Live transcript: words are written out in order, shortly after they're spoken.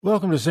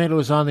Welcome to St.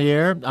 Louis on the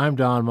Air. I'm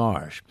Don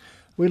Marsh.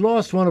 We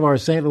lost one of our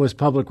St. Louis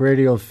Public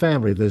Radio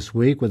family this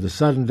week with the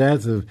sudden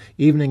death of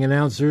evening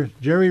announcer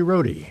Jerry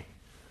Rody.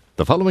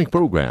 The following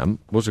program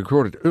was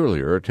recorded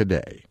earlier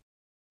today.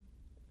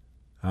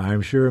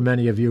 I'm sure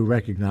many of you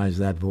recognize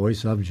that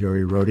voice of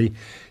Jerry Rody.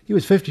 He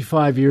was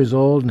 55 years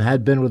old and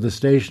had been with the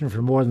station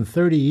for more than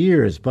 30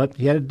 years, but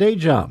he had a day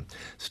job,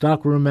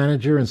 stockroom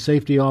manager and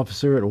safety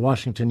officer at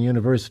Washington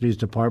University's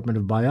Department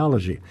of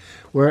Biology.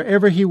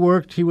 Wherever he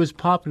worked, he was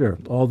popular,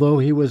 although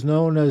he was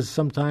known as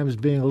sometimes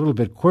being a little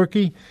bit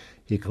quirky.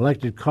 He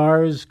collected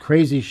cars,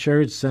 crazy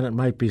shirts, and it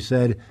might be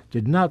said,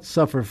 did not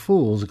suffer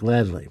fools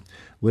gladly.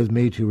 With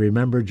me to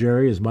remember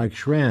Jerry is Mike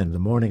Schran, the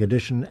morning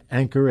edition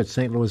anchor at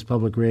St. Louis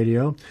Public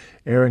Radio.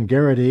 Aaron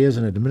Garrity is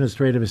an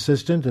administrative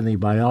assistant in the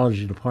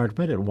biology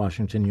department at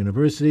Washington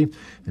University,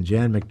 and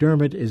Jan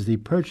McDermott is the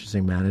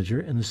purchasing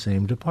manager in the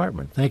same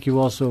department. Thank you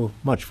all so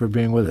much for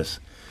being with us.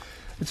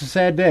 It's a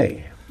sad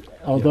day,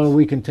 although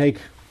we can take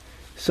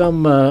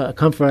some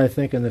comfort, I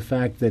think, in the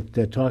fact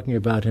that talking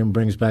about him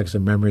brings back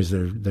some memories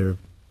that are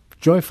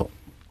joyful.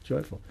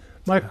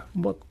 Mike,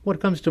 what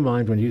comes to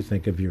mind when you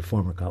think of your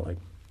former colleague?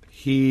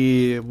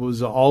 He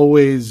was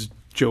always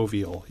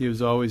jovial. He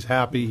was always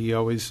happy. He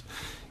always,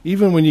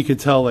 even when you could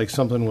tell like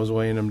something was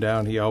weighing him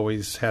down, he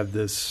always had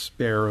this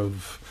air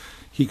of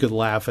he could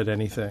laugh at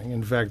anything.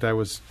 In fact,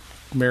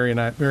 Mary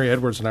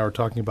Edwards and I were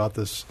talking about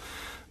this,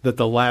 that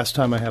the last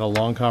time I had a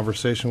long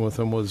conversation with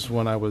him was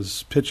when I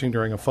was pitching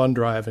during a fund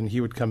drive, and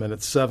he would come in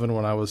at 7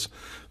 when I was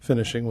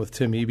finishing with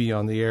Tim Eby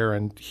on the air,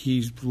 and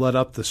he let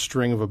up the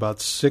string of about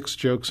 6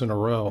 jokes in a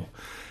row.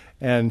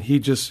 And he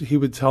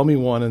would tell me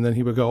one, and then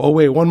he would go, oh,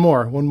 wait, one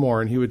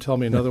more. And he would tell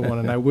me another one.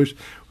 And I wish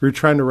we were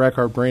trying to rack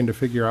our brain to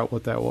figure out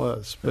what that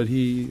was. But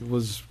he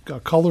was a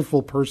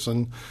colorful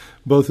person,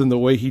 both in the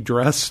way he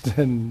dressed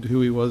and who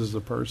he was as a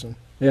person.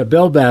 Yeah,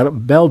 bell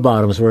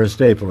bottoms were a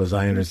staple, as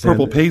I understand.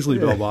 Purple paisley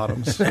bell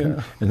bottoms.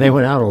 Yeah. And they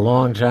went out a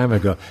long time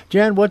ago.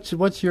 Jan,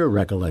 what's your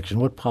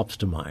recollection? What pops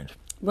to mind?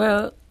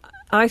 Well,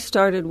 I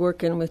started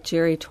working with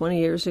Jerry 20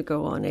 years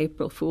ago on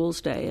April Fool's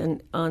Day,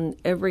 and on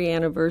every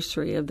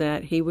anniversary of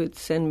that, he would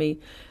send me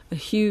a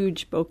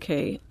huge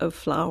bouquet of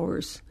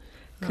flowers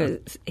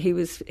because he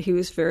was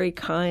very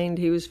kind,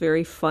 he was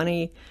very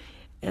funny,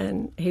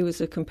 and he was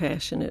a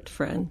compassionate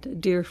friend, a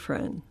dear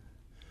friend.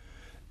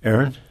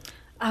 Aaron?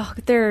 Oh,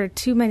 there are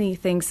too many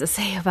things to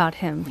say about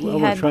him.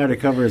 We'll try to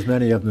cover as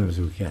many of them as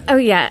we can. Oh,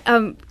 yeah.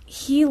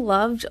 He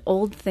loved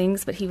old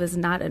things, but he was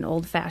not an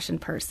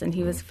old-fashioned person.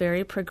 He was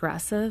very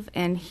progressive,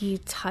 and he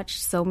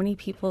touched so many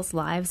people's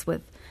lives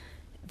with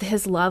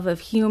his love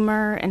of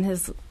humor, and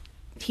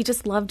he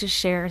just loved to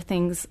share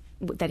things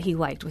that he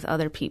liked with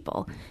other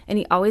people. And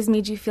he always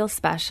made you feel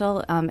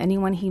special.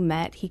 Anyone he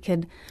met, he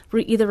could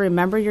either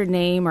remember your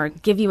name or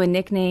give you a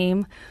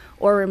nickname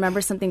or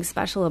remember something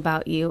special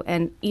about you.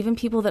 And even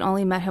people that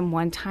only met him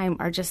one time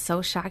are just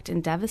so shocked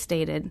and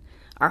devastated.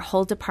 Our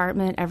whole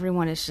department,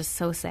 everyone is just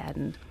so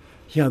saddened.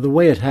 Yeah, the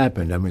way it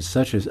happened, I mean,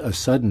 such a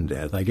sudden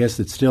death. I guess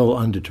it's still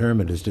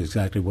undetermined as to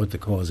exactly what the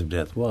cause of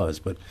death was,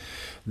 but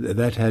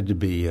that had to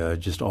be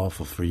just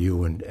awful for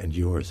you and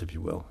yours, if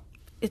you will.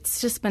 It's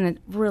just been a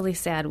really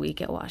sad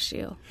week at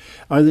WashU.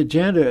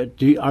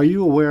 Are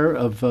you aware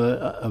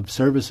of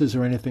services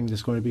or anything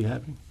that's going to be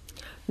happening?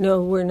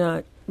 No, we're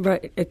not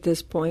right at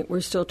this point. We're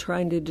still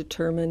trying to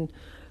determine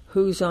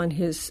who's on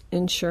his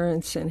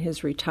insurance and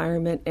his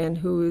retirement and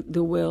who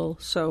the will.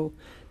 So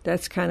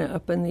that's kind of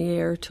up in the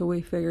air till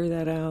we figure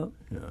that out.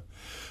 Yeah.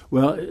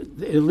 Well,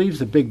 it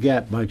leaves a big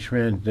gap, Mike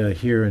Schran,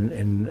 here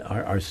in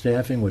our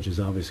staffing, which is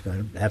obviously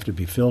going to have to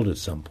be filled at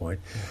some point.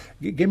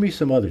 Give me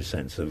some other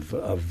sense of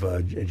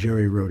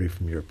Jerry Rody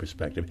from your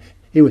perspective.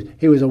 He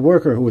was a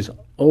worker who was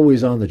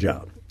always on the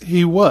job.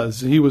 He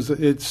was.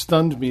 It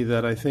stunned me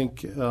that I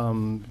think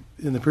in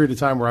the period of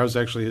time where I was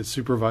actually his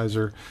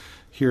supervisor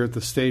here at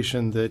the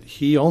station, that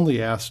he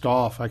only asked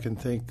off, I can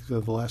think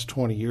of the last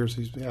 20 years,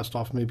 he's asked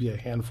off maybe a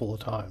handful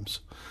of times.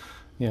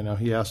 You know,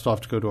 he asked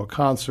off to go to a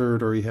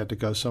concert or he had to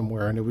go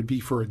somewhere, and it would be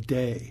for a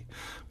day.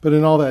 But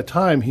in all that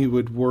time, he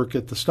would work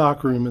at the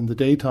stockroom in the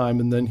daytime,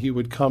 and then he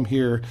would come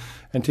here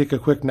and take a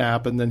quick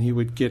nap, and then he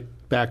would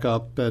get back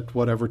up at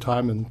whatever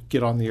time and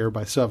get on the air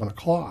by 7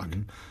 o'clock.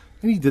 Mm-hmm.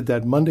 And he did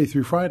that Monday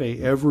through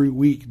Friday, every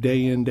week,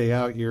 day in, day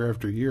out, year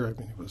after year. I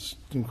mean, it was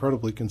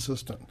incredibly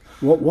consistent.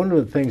 Well, one of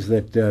the things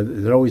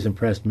that always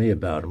impressed me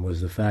about him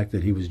was the fact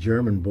that he was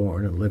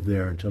German-born and lived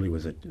there until he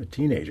was a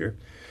teenager,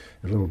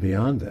 a little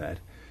beyond that.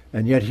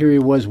 And yet here he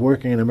was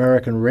working in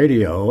American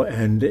radio,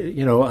 and,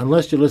 you know,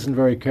 unless you listened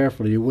very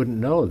carefully, you wouldn't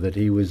know that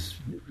he was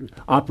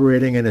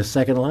operating in a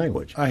second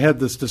language. I had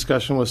this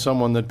discussion with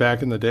someone that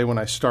back in the day when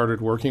I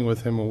started working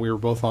with him, when we were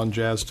both on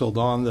Jazz Till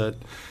Dawn, that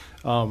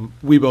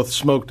we both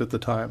smoked at the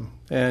time.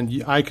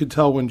 And I could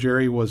tell when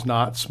Jerry was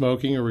not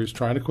smoking or he was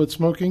trying to quit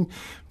smoking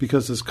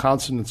because his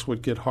consonants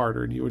would get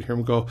harder. And you would hear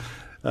him go,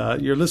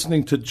 you're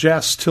listening to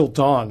Jazz Till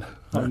Dawn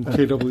on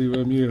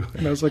KWMU.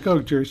 And I was like,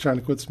 oh, Jerry's trying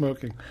to quit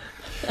smoking.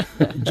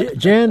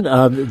 Jan,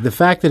 the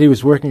fact that he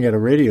was working at a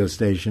radio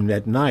station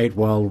at night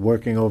while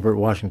working over at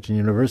Washington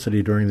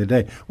University during the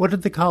day, what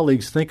did the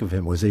colleagues think of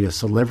him? Was he a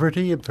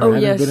celebrity for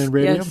having been in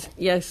radio?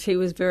 Yes, he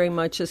was very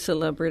much a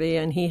celebrity,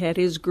 and he had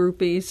his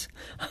groupies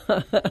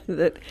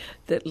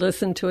that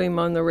listened to him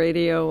on the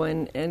radio,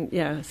 and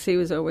yes, he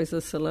was always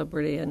a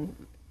celebrity and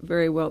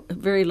very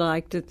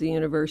liked at the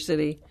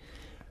university.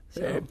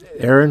 So.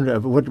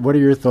 Aaron, what are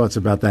your thoughts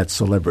about that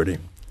celebrity?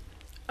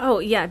 Oh,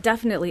 yeah,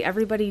 definitely.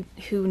 Everybody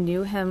who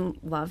knew him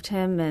loved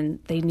him, and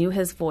they knew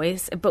his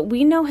voice. But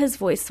we know his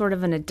voice sort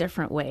of in a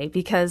different way,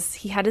 because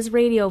he had his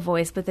radio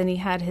voice, but then he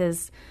had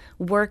his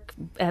work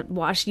at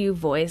WashU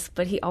voice,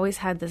 but he always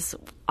had this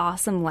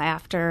awesome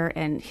laughter,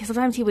 and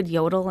sometimes he would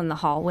yodel in the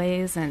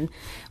hallways and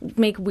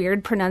make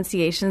weird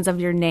pronunciations of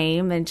your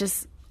name, and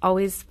just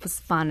always was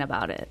fun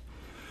about it.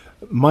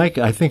 Mike,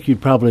 I think you'd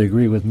probably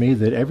agree with me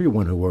that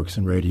everyone who works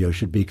in radio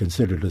should be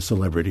considered a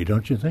celebrity,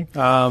 don't you think?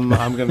 I'm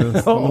not going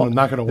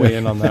to weigh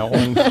in on that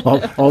one.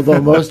 Although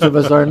most of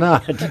us are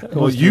not.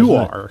 Well, you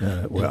are.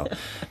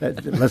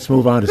 Let's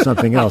move on to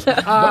something else.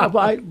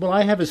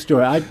 I have a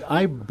story.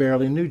 I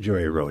barely knew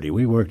Jerry Rody.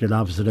 We worked at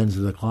opposite ends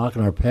of the clock,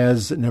 and our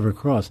paths never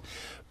crossed.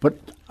 But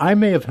I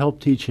may have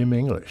helped teach him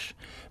English,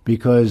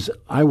 because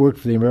I worked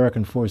for the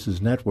American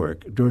Forces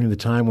Network during the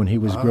time when he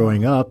was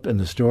growing up, and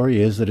the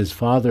story is that his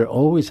father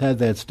always had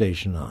that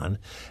station on,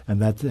 and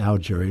that's how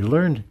Jerry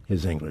learned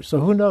his English. So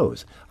who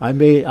knows?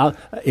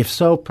 If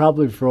so,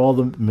 probably for all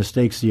the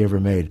mistakes he ever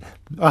made.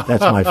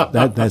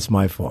 That's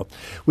my fault.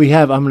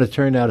 I'm going to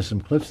turn now to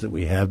some clips that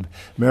we have.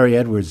 Mary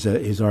Edwards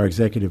is our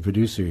executive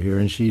producer here,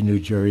 and she knew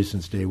Jerry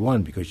since day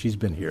one because she's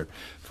been here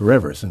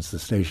forever since the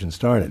station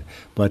started.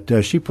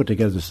 But she put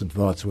together some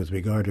thoughts with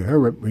regard to her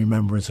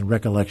remembrance and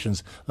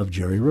recollections of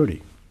Jerry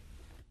Rody.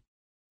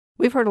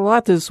 We've heard a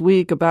lot this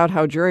week about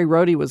how Jerry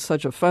Rody was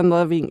such a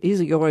fun-loving,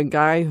 easygoing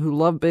guy who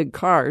loved big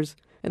cars,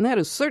 and that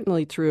is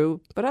certainly true,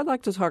 but I'd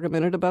like to talk a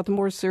minute about the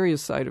more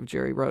serious side of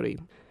Jerry Rody.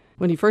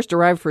 When he first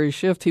arrived for his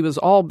shift, he was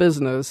all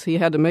business. He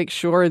had to make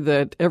sure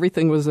that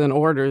everything was in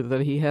order,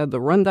 that he had the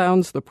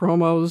rundowns, the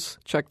promos,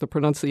 check the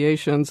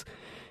pronunciations,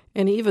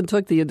 and he even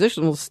took the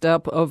additional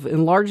step of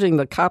enlarging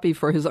the copy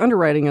for his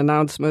underwriting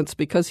announcements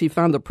because he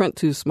found the print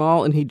too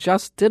small and he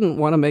just didn't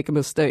want to make a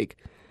mistake.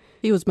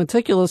 He was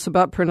meticulous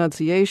about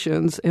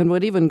pronunciations and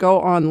would even go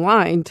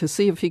online to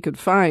see if he could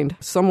find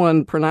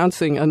someone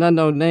pronouncing an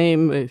unknown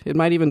name. It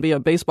might even be a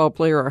baseball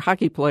player or a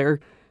hockey player,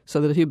 so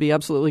that he'd be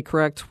absolutely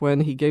correct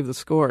when he gave the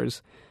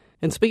scores.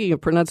 And speaking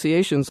of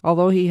pronunciations,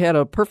 although he had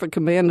a perfect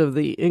command of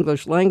the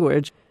English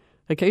language,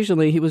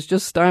 occasionally he was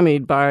just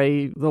stymied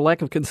by the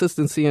lack of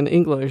consistency in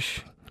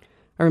English.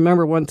 I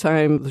remember one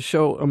time the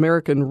show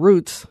American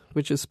Roots,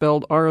 which is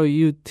spelled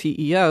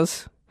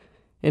R-O-U-T-E-S,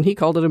 and he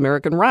called it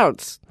American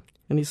Routes.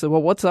 And he said,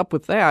 well, what's up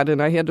with that?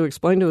 And I had to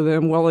explain to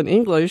them, well, in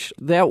English,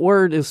 that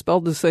word is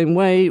spelled the same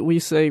way. We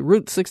say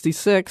Route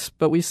 66,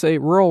 but we say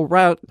rural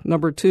route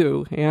number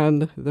 2,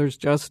 and there's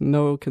just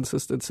no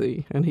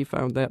consistency. And he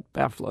found that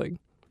baffling.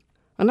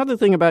 Another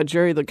thing about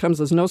Jerry that comes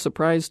as no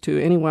surprise to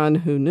anyone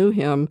who knew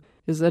him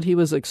is that he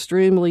was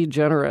extremely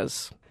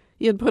generous.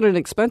 He had put an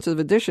expensive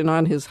addition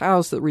on his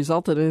house that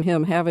resulted in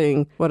him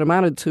having what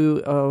amounted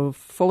to a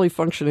fully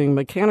functioning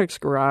mechanic's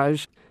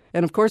garage.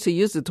 And, of course, he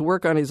used it to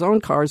work on his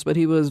own cars, but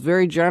he was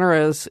very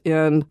generous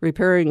in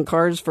repairing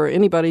cars for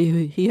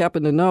anybody he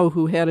happened to know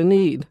who had a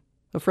need.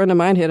 A friend of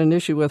mine had an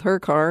issue with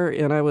her car,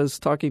 and I was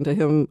talking to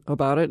him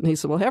about it, and he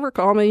said, well, have her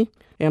call me.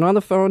 And on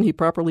the phone, he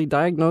properly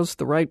diagnosed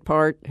the right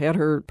part, had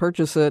her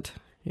purchase it,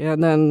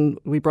 and then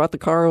we brought the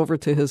car over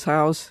to his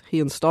house. He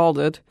installed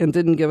it and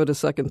didn't give it a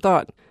second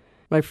thought.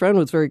 My friend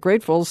was very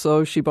grateful,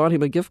 so she bought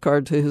him a gift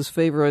card to his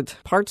favorite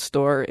parts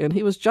store, and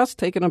he was just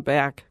taken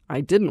aback.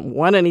 I didn't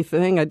want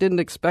anything, I didn't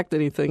expect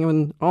anything,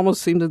 and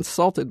almost seemed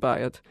insulted by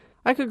it.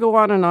 I could go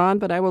on,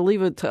 but I will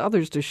leave it to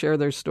others to share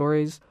their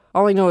stories.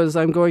 All I know is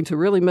I'm going to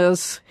really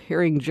miss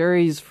hearing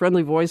Jerry's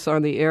friendly voice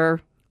on the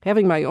air,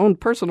 having my own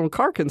personal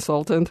car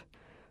consultant,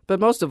 but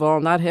most of all,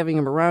 not having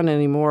him around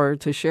anymore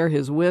to share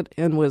his wit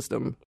and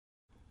wisdom.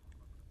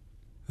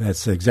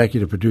 That's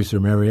executive producer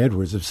Mary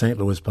Edwards of St.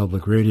 Louis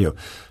Public Radio.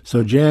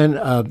 So,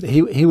 Jan,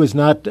 he was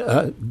not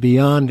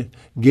beyond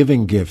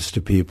giving gifts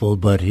to people,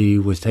 but he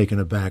was taken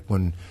aback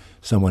when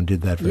someone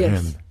did that for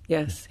him.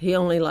 Yes, he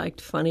only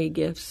liked funny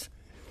gifts.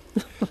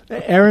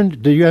 Aaron,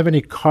 do you have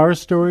any car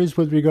stories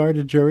with regard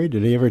to Jerry?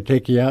 Did he ever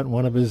take you out in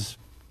one of his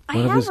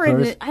cars?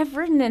 I've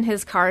ridden in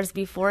his cars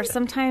before.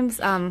 Sometimes,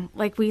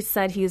 like we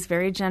said, he was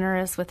very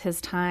generous with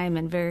his time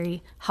and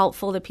very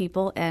helpful to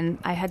people. And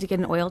I had to get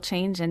an oil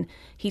change, and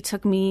he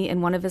took me in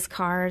one of his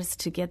cars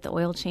to get the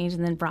oil change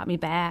and then brought me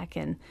back.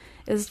 And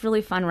it was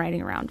really fun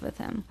riding around with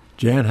him.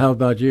 Jan, how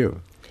about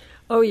you?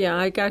 Oh, yeah,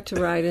 I got to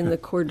ride in the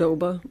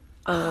Cordoba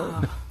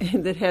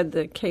that had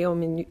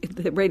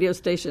the radio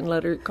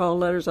station call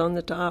letters on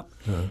the top,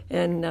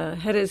 and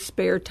had a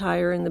spare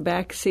tire in the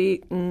back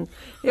seat, and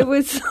it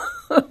was,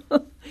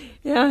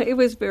 it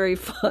was very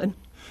fun.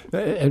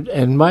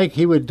 And Mike,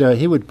 he would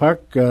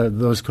park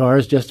those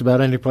cars just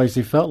about any place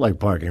he felt like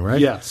parking,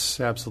 right? Yes,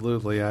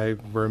 absolutely. I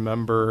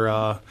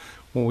remember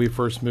when we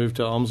first moved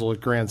to Elmsville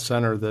at Grand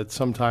Center that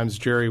sometimes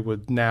Jerry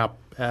would nap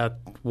at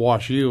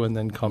Wash U and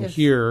then come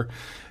here.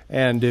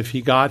 And if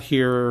he got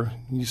here,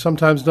 you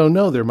sometimes don't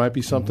know. There might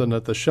be something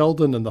at the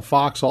Sheldon and the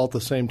Fox all at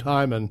the same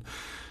time, and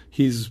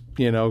he's,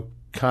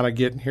 kind of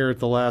getting here at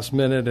the last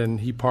minute,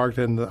 and he parked,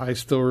 and I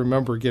still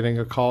remember getting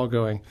a call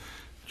going,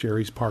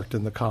 Jerry's parked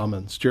in the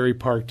Commons. Jerry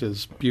parked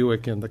his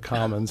Buick in the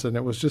Commons, and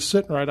it was just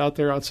sitting right out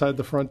there outside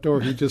the front door.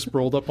 He just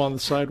rolled up on the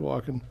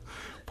sidewalk and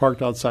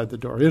parked outside the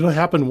door. It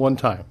happened one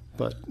time,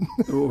 but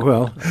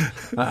well,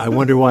 I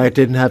wonder why it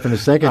didn't happen a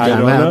second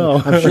time. I don't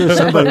know. I'm sure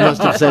somebody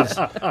must have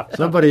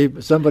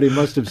said somebody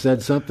must have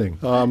said something.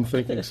 I'm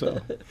thinking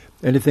so.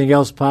 Anything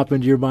else pop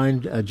into your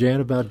mind, Jan,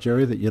 about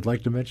Jerry that you'd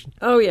like to mention?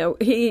 Oh yeah,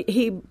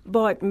 he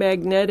bought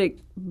magnetic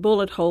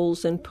bullet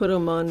holes and put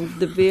them on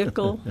the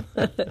vehicle.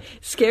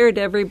 Scared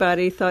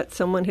everybody. Thought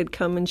someone had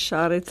come and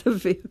shot at the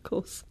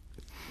vehicles.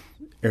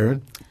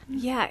 Erin?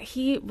 Yeah,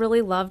 he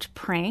really loved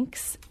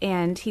pranks,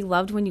 and he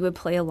loved when you would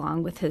play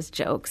along with his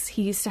jokes.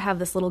 He used to have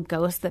this little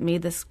ghost that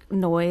made this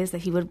noise that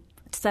he would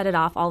set it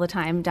off all the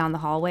time down the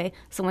hallway.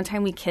 So one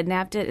time we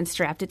kidnapped it and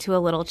strapped it to a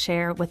little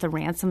chair with a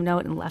ransom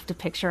note and left a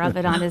picture of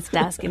it on his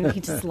desk, and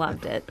he just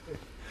loved it.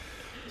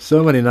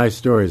 So many nice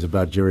stories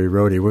about Jerry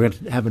Rody. We're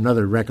going to have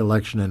another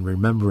recollection and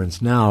remembrance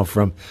now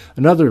from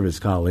another of his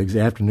colleagues,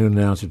 afternoon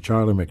announcer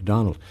Charlie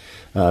McDonald.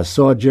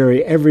 Saw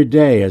Jerry every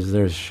day as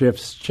their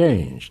shifts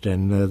changed,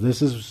 and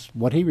this is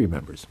what he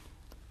remembers.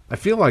 I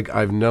feel like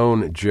I've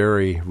known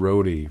Jerry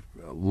Rody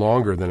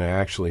longer than I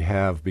actually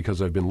have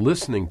because I've been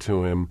listening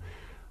to him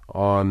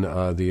on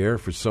the air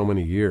for so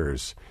many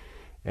years.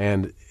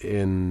 And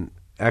in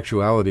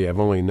actuality, I've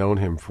only known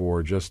him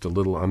for just a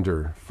little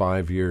under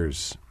 5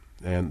 years.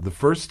 And the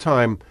first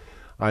time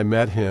I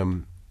met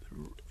him,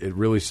 it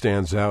really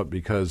stands out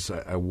because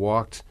I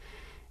walked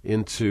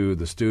into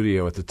the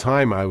studio. At the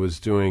time, I was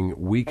doing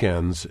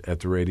weekends at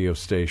the radio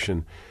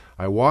station.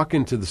 I walk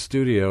into the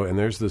studio, and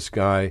there's this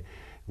guy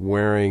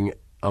wearing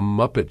a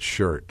Muppet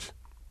shirt.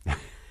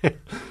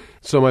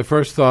 So my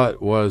first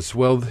thought was,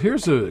 well,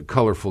 here's a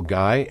colorful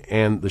guy,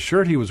 and the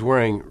shirt he was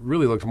wearing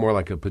really looked more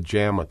like a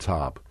pajama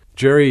top.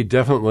 Jerry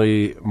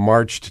definitely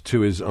marched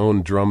to his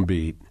own drum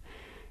beat.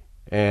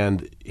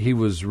 And he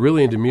was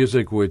really into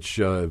music, which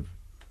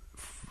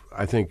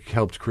I think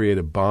helped create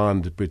a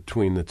bond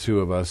between the two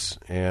of us.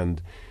 And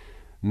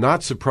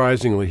not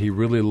surprisingly, he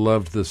really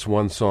loved this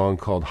one song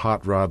called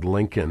Hot Rod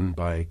Lincoln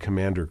by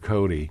Commander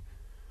Cody,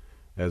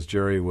 as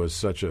Jerry was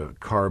such a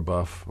car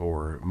buff,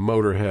 or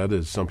motorhead,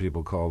 as some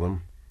people call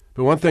them.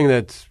 But one thing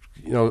that,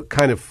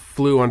 kind of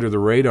flew under the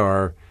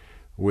radar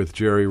with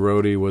Jerry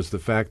Rody was the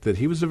fact that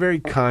he was a very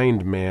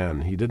kind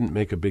man. He didn't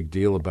make a big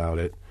deal about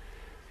it.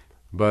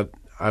 But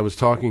I was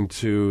talking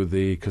to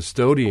the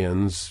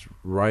custodians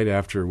right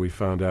after we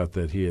found out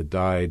that he had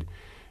died,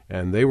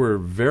 and they were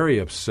very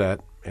upset,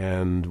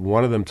 and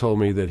one of them told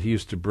me that he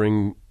used to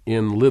bring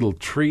in little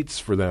treats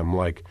for them,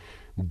 like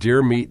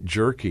deer meat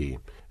jerky.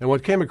 And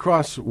what came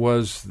across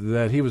was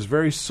that he was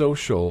very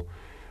social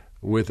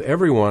with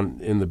everyone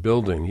in the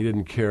building. He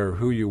didn't care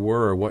who you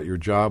were or what your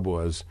job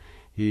was.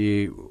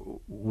 He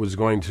was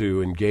going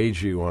to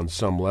engage you on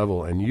some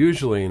level, and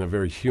usually in a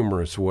very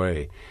humorous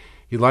way.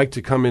 He liked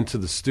to come into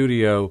the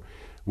studio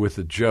with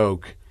a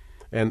joke,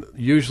 and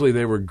usually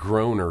they were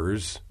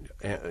groaners,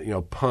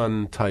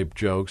 pun-type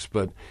jokes,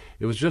 but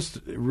it was just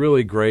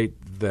really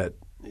great that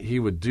he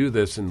would do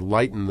this and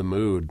lighten the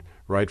mood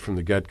right from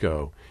the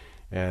get-go,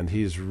 and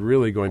he's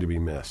really going to be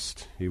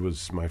missed. He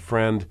was my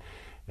friend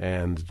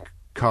and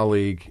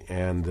colleague,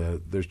 and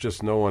there's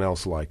just no one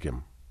else like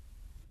him.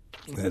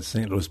 That's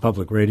St. Louis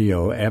Public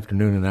Radio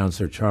afternoon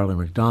announcer Charlie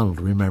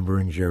McDonald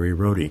remembering Jerry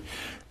Rody.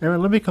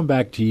 Erin, let me come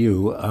back to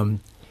you.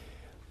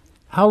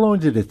 How long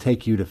did it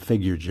take you to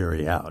figure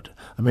Jerry out?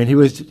 I mean,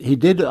 he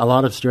did a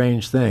lot of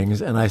strange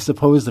things, and I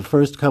suppose the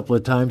first couple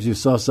of times you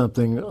saw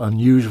something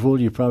unusual,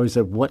 you probably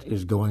said, what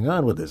is going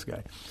on with this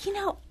guy?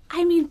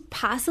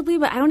 Possibly,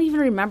 but I don't even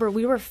remember.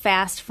 We were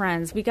fast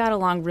friends. We got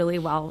along really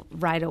well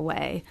right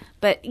away.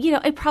 But,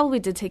 it probably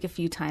did take a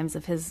few times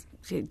of his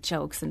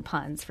jokes and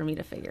puns for me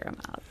to figure him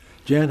out.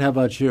 Jan, how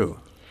about you?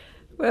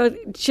 Well,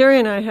 Jerry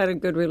and I had a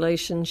good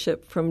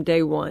relationship from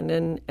day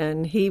one,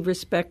 and he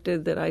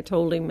respected that I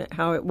told him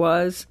how it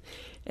was,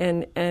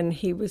 and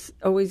he was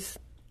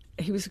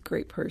a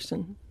great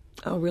person.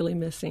 I'll really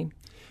miss him.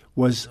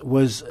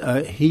 Was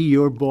he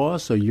your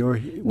boss, or were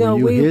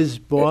you his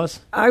boss?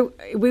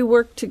 We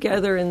worked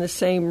together in the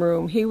same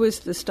room. He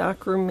was the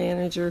stockroom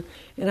manager,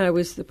 and I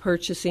was the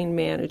purchasing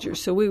manager,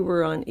 so we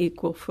were on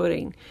equal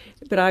footing.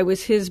 But I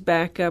was his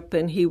backup,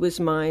 and he was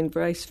mine,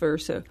 vice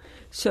versa.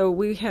 So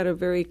we had a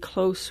very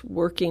close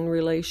working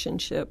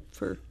relationship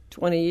for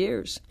 20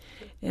 years.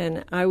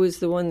 And I was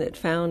the one that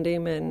found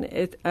him,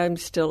 and I'm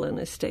still in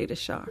a state of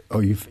shock. Oh,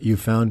 you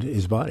found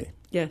his body?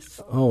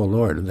 Yes. Oh,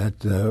 Lord,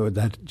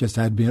 that just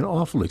had to be an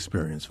awful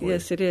experience for you.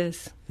 Yes, it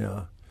is.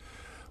 Yeah.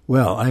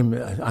 Well,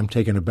 I'm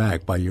taken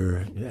aback by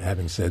your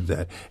having said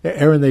that.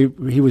 Aaron,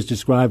 he was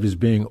described as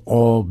being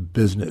all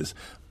business,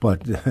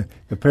 but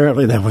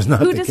apparently that was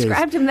not the case. Who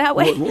described him that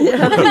way?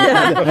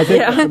 I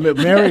think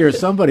Mary or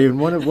somebody, and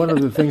one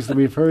of the things that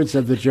we've heard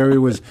said that Jerry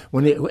was,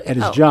 at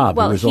his job,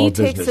 well, he was all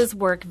business. He takes his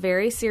work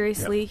very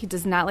seriously. Yep. He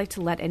does not like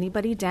to let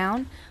anybody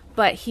down,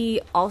 but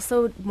he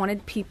also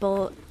wanted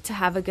people to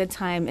have a good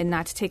time and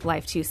not to take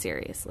life too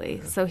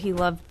seriously. Yeah. So he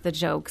loved the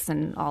jokes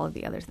and all of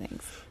the other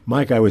things.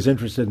 Mike, I was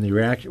interested in the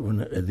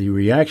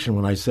reaction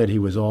when I said he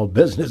was all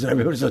business. And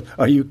everybody said,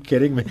 "Are you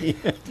kidding me?"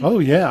 Oh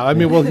yeah, I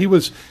mean, well,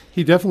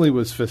 he definitely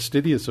was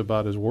fastidious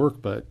about his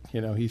work, but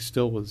he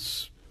still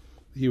was.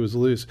 He was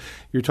loose.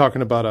 You're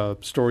talking about a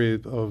story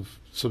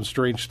of some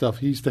strange stuff.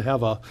 He used to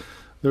have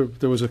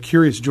There was a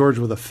Curious George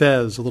with a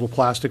fez, a little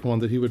plastic one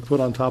that he would put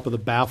on top of the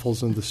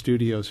baffles in the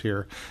studios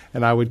here,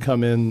 and I would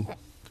come in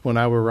when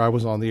I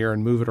was on the air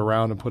and move it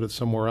around and put it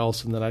somewhere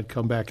else, and then I'd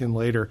come back in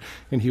later,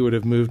 and he would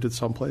have moved it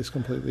someplace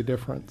completely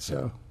different.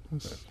 So,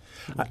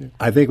 okay.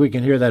 I think we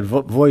can hear that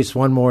voice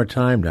one more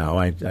time now.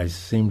 I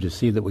seem to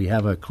see that we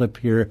have a clip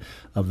here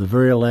of the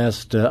very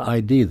last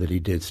ID that he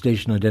did,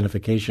 station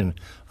identification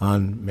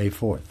on May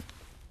 4th.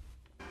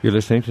 You're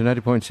listening to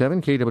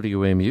 90.7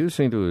 KWMU,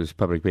 St. Louis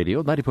Public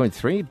Radio,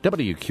 90.3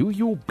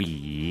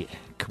 WQUB,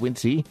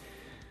 Quincy,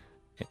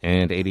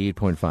 and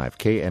 88.5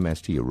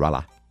 KMST,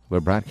 Rolla. We're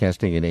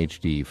broadcasting in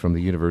HD from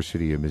the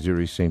University of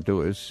Missouri St.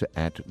 Louis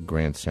at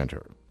Grant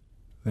Center.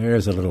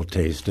 There's a little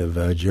taste of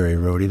Jerry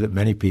Rody that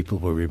many people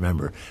will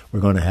remember.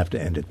 We're going to have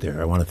to end it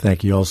there. I want to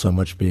thank you all so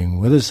much for being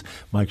with us.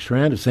 Mike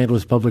Schrand of St.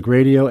 Louis Public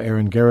Radio,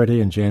 Aaron Garrity,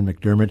 and Jan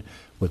McDermott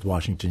with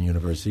Washington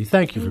University.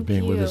 Thank you for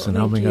being with us and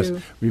helping us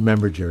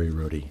remember Jerry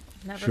Rody.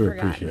 Never sure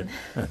forgotten. Appreciate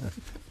it.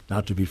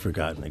 Not to be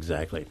forgotten,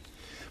 exactly.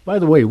 By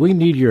the way, we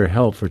need your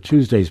help for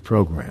Tuesday's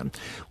program.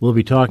 We'll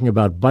be talking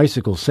about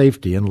bicycle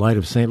safety in light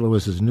of St.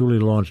 Louis's newly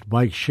launched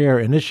Bike Share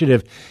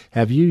initiative.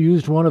 Have you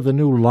used one of the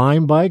new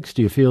Lime bikes?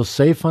 Do you feel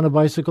safe on a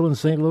bicycle in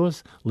St.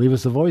 Louis? Leave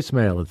us a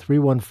voicemail at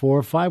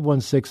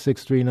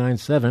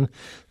 314-516-6397.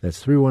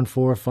 That's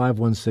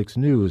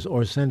 314-516-NEWS.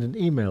 Or send an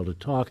email to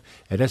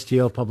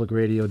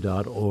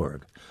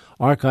talk@stlpublicradio.org.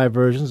 Archive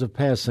versions of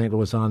past St.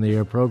 Louis On the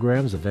Air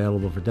programs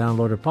available for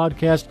download or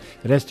podcast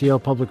at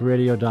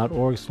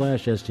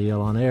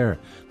stlpublicradio.org/stlonair.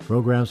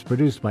 Programs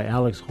produced by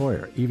Alex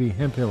Hoyer, Evie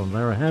Hemphill, and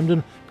Lara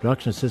Hamden.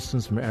 Production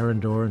assistance from Aaron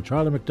Dorr and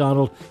Charlie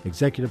McDonald.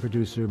 Executive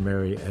producer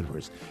Mary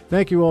Edwards.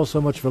 Thank you all so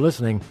much for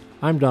listening.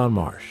 I'm Don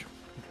Marsh.